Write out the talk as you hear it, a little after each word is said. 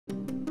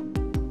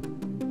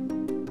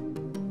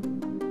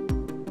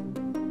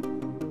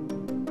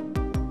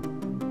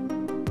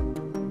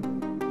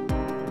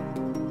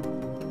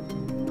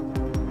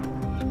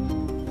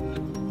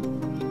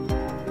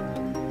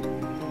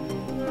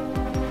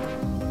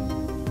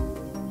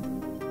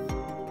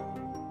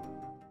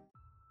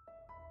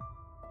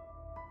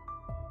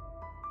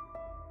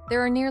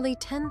there are nearly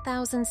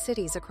 10,000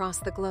 cities across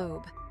the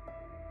globe.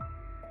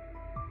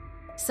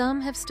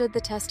 Some have stood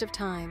the test of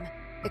time,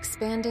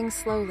 expanding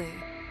slowly,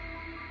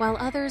 while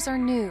others are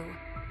new,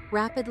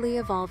 rapidly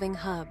evolving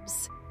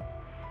hubs.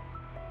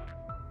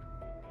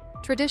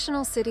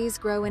 Traditional cities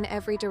grow in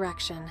every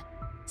direction,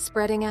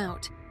 spreading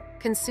out,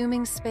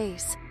 consuming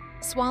space,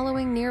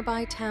 swallowing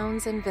nearby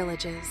towns and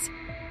villages.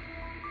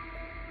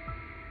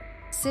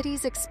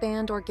 Cities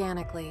expand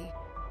organically,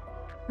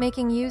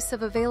 making use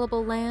of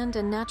available land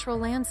and natural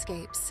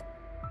landscapes,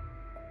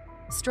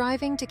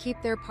 striving to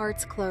keep their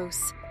parts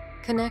close,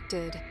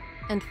 connected,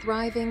 and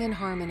thriving in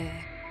harmony.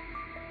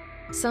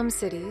 Some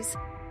cities,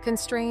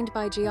 constrained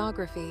by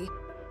geography,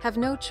 have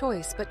no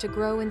choice but to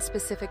grow in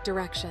specific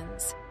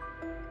directions.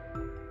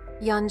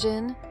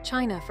 Yanjin,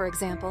 China, for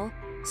example,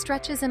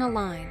 stretches in a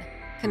line,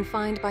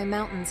 confined by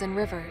mountains and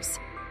rivers.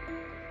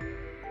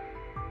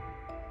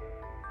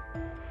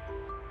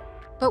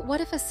 But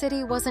what if a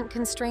city wasn't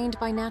constrained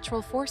by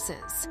natural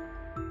forces?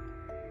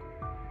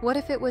 What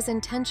if it was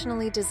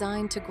intentionally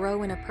designed to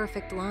grow in a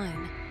perfect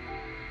line?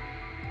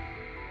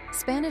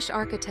 Spanish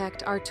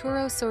architect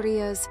Arturo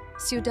Soria's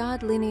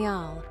Ciudad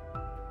Lineal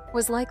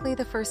was likely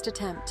the first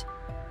attempt,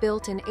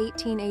 built in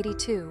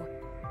 1882,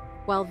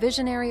 while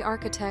visionary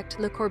architect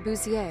Le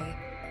Corbusier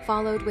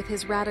followed with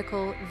his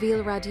radical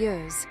Ville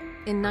radieuse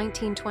in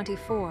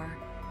 1924.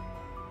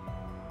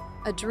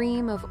 A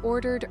dream of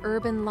ordered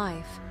urban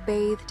life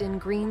bathed in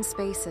green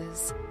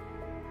spaces.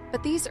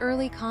 But these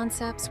early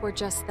concepts were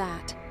just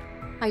that,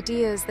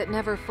 ideas that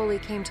never fully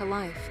came to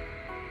life.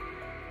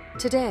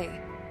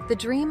 Today, the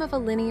dream of a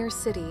linear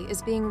city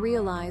is being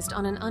realized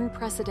on an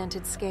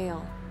unprecedented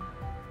scale.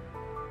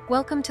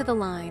 Welcome to the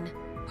Line,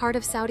 part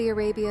of Saudi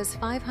Arabia's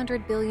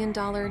 $500 billion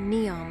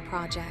NEOM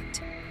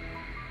project.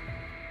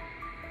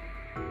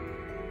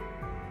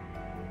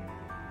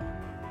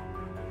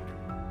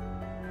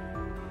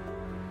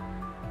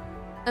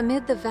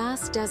 Amid the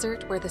vast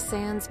desert where the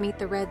sands meet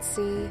the Red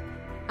Sea,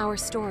 our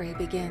story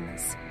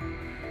begins.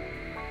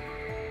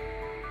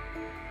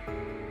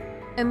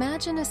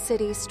 Imagine a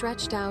city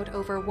stretched out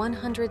over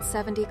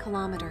 170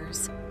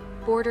 kilometers,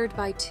 bordered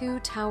by two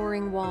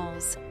towering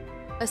walls,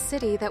 a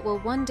city that will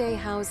one day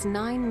house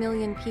 9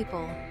 million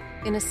people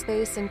in a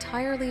space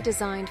entirely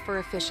designed for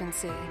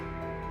efficiency.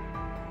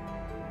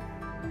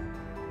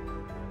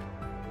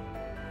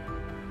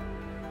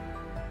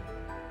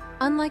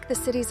 Unlike the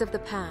cities of the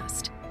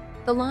past,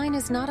 the Line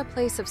is not a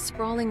place of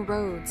sprawling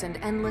roads and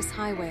endless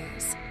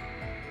highways.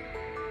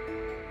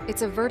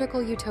 It's a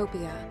vertical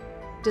utopia,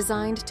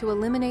 designed to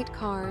eliminate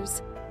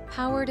cars,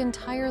 powered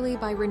entirely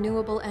by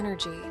renewable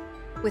energy,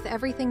 with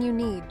everything you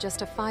need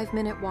just a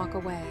 5-minute walk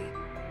away.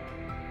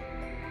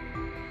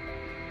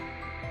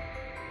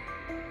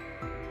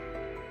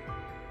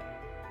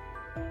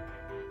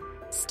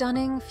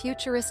 Stunning,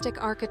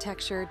 futuristic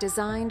architecture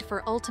designed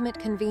for ultimate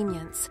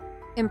convenience,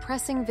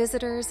 impressing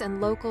visitors and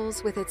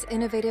locals with its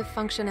innovative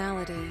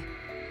functionality.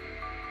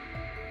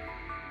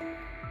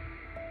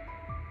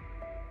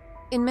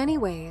 In many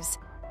ways,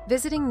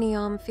 visiting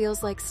NEOM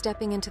feels like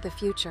stepping into the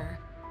future.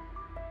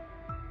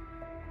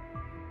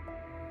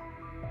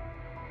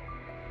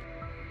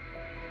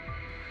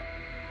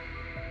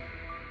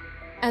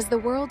 As the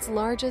world's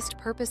largest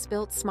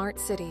purpose-built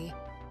smart city,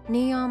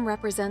 NEOM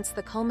represents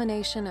the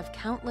culmination of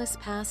countless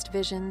past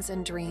visions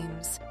and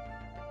dreams.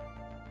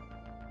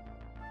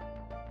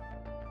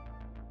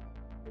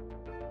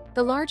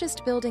 The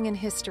largest building in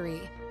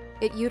history,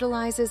 it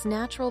utilizes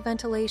natural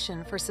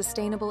ventilation for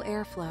sustainable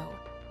airflow.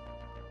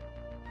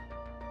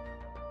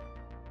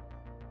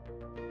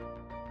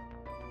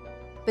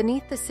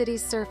 Beneath the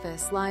city's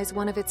surface lies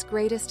one of its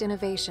greatest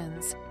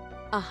innovations,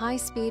 a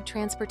high-speed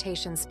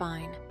transportation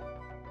spine.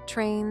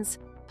 Trains,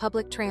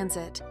 public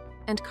transit,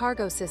 and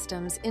cargo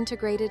systems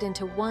integrated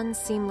into one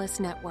seamless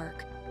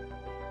network.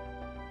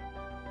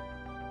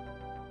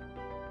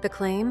 The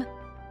claim?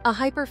 A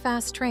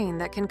hyper-fast train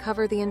that can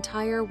cover the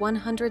entire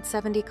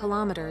 170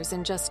 kilometers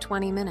in just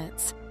 20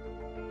 minutes.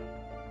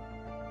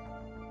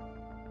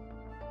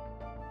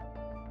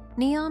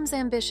 NEOM's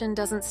ambition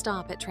doesn't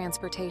stop at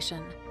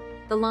transportation.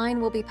 The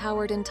line will be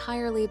powered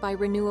entirely by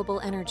renewable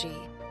energy,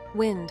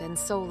 wind and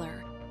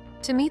solar.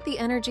 To meet the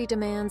energy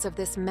demands of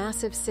this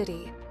massive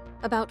city,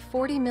 about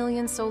 40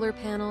 million solar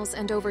panels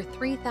and over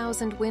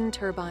 3,000 wind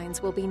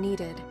turbines will be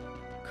needed,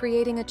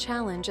 creating a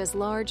challenge as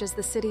large as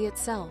the city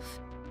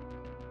itself.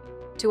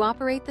 To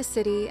operate the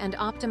city and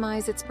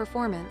optimize its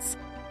performance,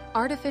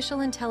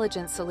 artificial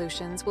intelligence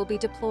solutions will be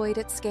deployed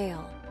at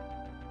scale.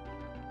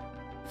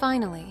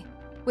 Finally,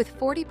 with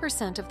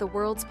 40% of the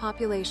world's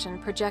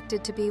population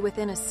projected to be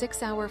within a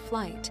 6-hour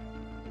flight,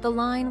 the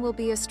line will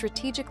be a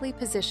strategically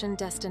positioned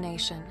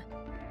destination.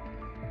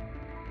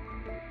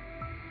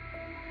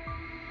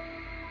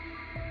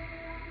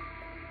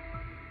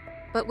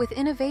 But with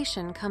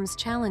innovation comes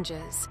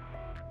challenges.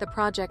 The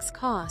project's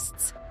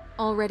costs,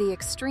 already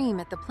extreme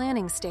at the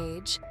planning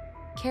stage,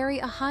 carry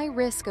a high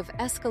risk of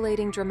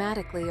escalating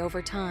dramatically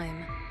over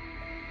time.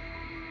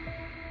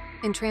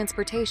 In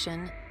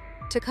transportation,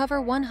 to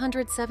cover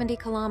 170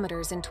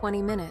 kilometers in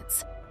 20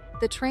 minutes,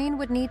 the train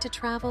would need to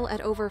travel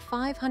at over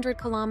 500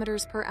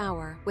 kilometers per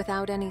hour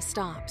without any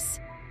stops.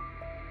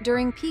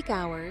 During peak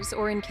hours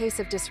or in case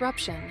of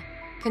disruption,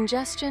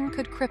 congestion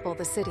could cripple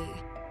the city.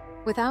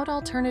 Without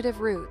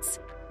alternative routes,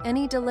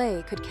 any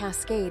delay could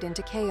cascade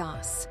into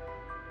chaos.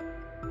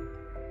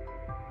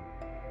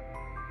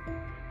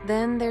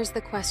 Then there's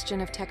the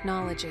question of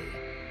technology.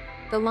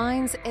 The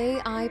line's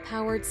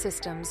AI-powered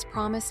systems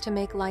promise to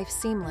make life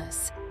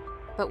seamless,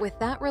 but with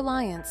that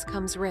reliance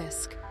comes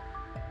risk.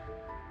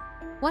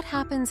 What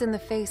happens in the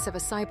face of a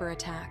cyber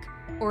attack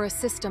or a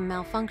system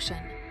malfunction?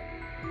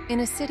 In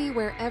a city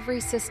where every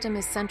system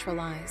is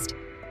centralized,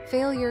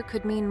 failure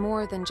could mean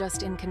more than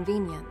just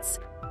inconvenience.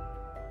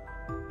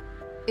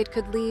 It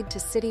could lead to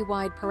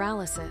citywide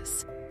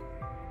paralysis.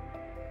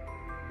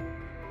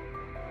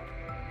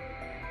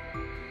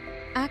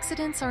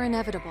 Accidents are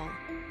inevitable,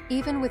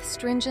 even with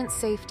stringent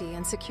safety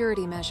and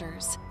security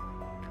measures.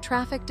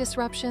 Traffic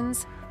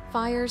disruptions,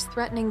 fires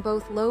threatening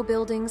both low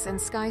buildings and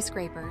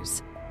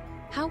skyscrapers.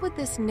 How would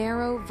this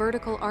narrow,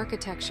 vertical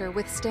architecture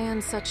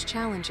withstand such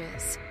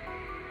challenges?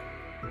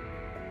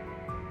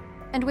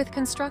 And with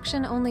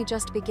construction only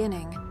just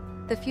beginning,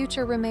 the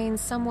future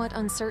remains somewhat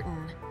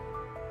uncertain.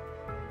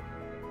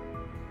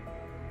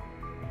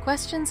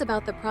 Questions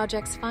about the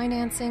project's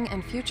financing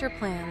and future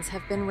plans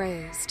have been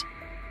raised.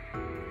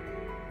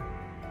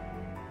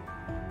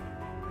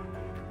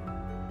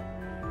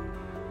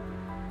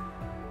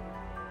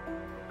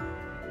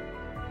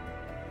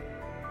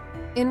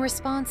 In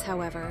response,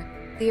 however,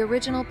 the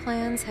original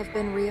plans have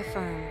been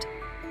reaffirmed.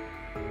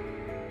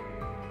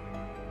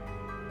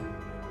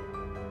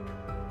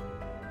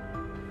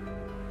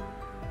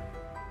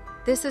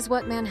 This is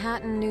what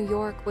Manhattan, New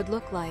York would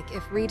look like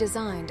if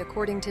redesigned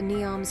according to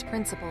NEOM's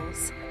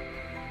principles.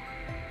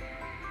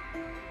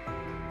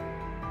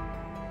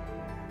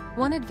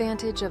 One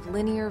advantage of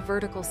linear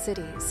vertical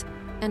cities,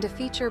 and a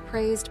feature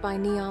praised by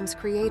NEOM's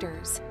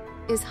creators,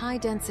 is high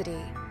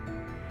density.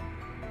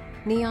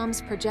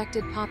 NEOM's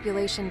projected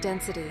population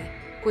density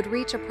would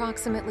reach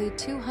approximately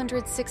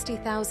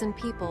 260,000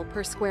 people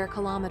per square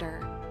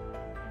kilometer.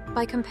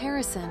 By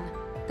comparison,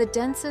 the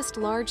densest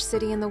large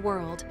city in the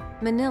world,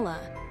 Manila,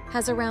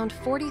 has around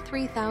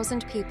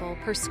 43,000 people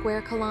per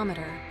square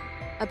kilometer,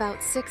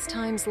 about 6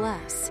 times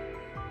less.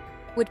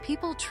 Would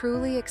people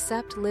truly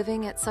accept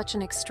living at such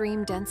an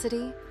extreme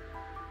density?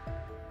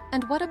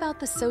 And what about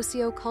the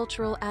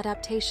socio-cultural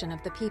adaptation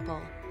of the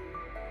people?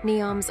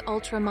 NEOM's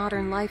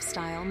ultra-modern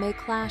lifestyle may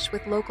clash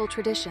with local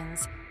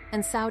traditions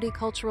and Saudi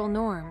cultural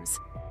norms,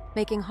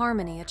 making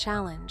harmony a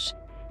challenge.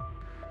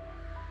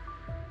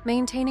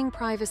 Maintaining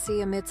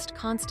privacy amidst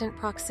constant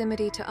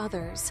proximity to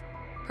others,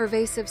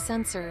 pervasive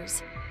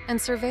censors,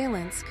 and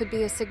surveillance could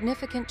be a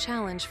significant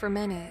challenge for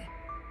many.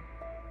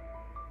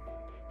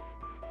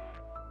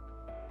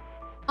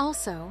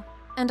 Also,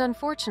 and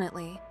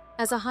unfortunately,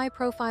 as a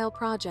high-profile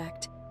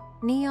project,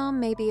 NEOM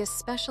may be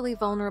especially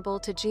vulnerable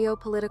to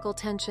geopolitical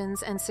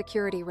tensions and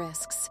security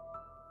risks.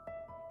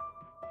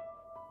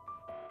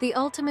 The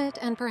ultimate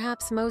and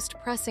perhaps most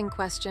pressing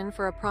question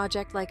for a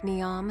project like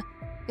NEOM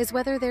is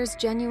whether there's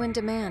genuine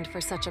demand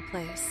for such a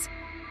place.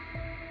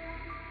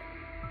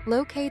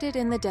 Located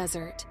in the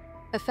desert,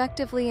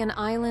 effectively an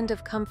island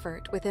of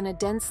comfort within a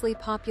densely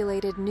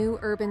populated new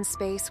urban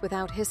space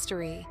without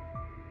history,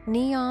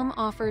 NEOM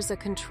offers a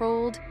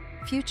controlled,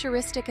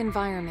 futuristic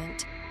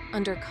environment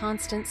under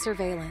constant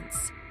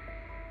surveillance.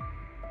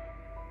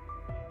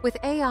 With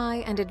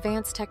AI and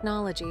advanced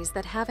technologies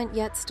that haven't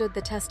yet stood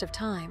the test of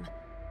time,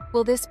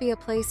 will this be a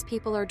place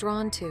people are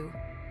drawn to,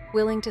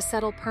 willing to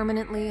settle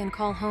permanently and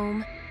call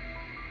home?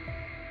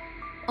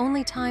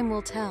 Only time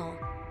will tell.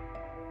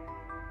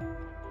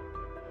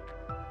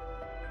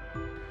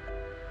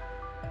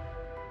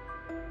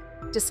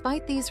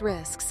 Despite these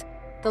risks,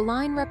 the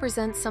line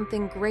represents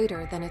something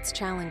greater than its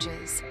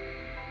challenges.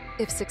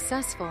 If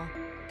successful,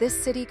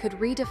 this city could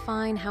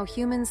redefine how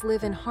humans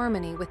live in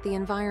harmony with the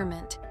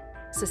environment,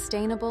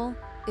 sustainable,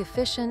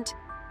 efficient,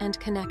 and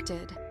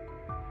connected.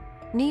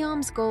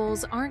 NEOM's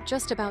goals aren't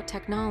just about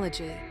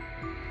technology.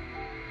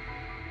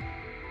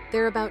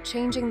 They're about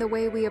changing the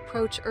way we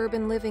approach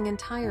urban living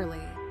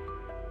entirely.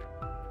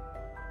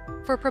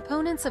 For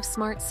proponents of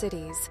smart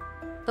cities,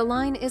 the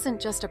line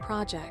isn't just a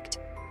project.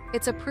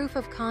 It's a proof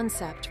of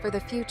concept for the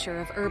future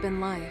of urban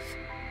life.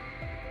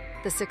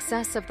 The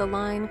success of the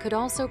line could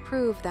also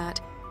prove that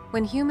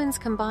when humans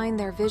combine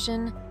their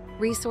vision,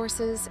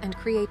 resources, and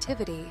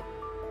creativity,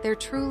 there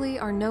truly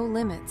are no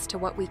limits to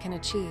what we can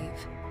achieve.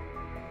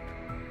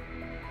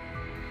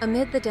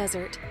 Amid the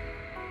desert,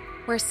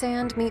 where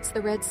sand meets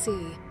the Red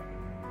Sea,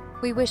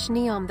 we wish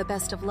NEOM the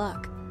best of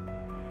luck.